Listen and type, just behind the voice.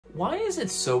Why is it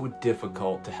so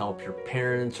difficult to help your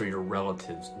parents or your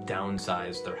relatives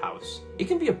downsize their house? It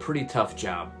can be a pretty tough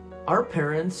job. Our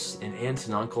parents and aunts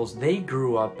and uncles, they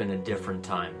grew up in a different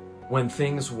time when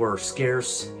things were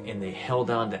scarce and they held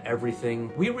on to everything.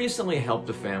 We recently helped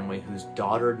a family whose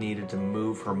daughter needed to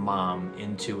move her mom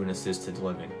into an assisted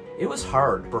living. It was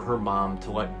hard for her mom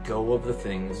to let go of the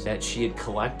things that she had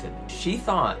collected. She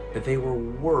thought that they were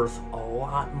worth a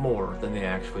lot more than they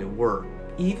actually were.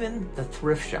 Even the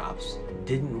thrift shops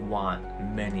didn't want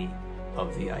many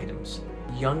of the items.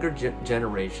 Younger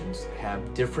generations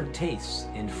have different tastes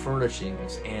in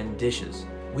furnishings and dishes.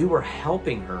 We were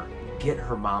helping her get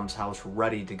her mom's house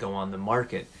ready to go on the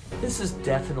market. This is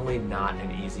definitely not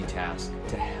an easy task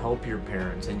to help your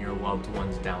parents and your loved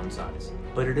ones downsize,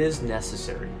 but it is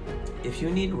necessary. If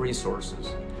you need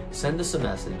resources, send us a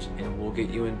message and we'll get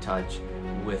you in touch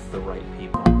with the right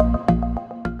people.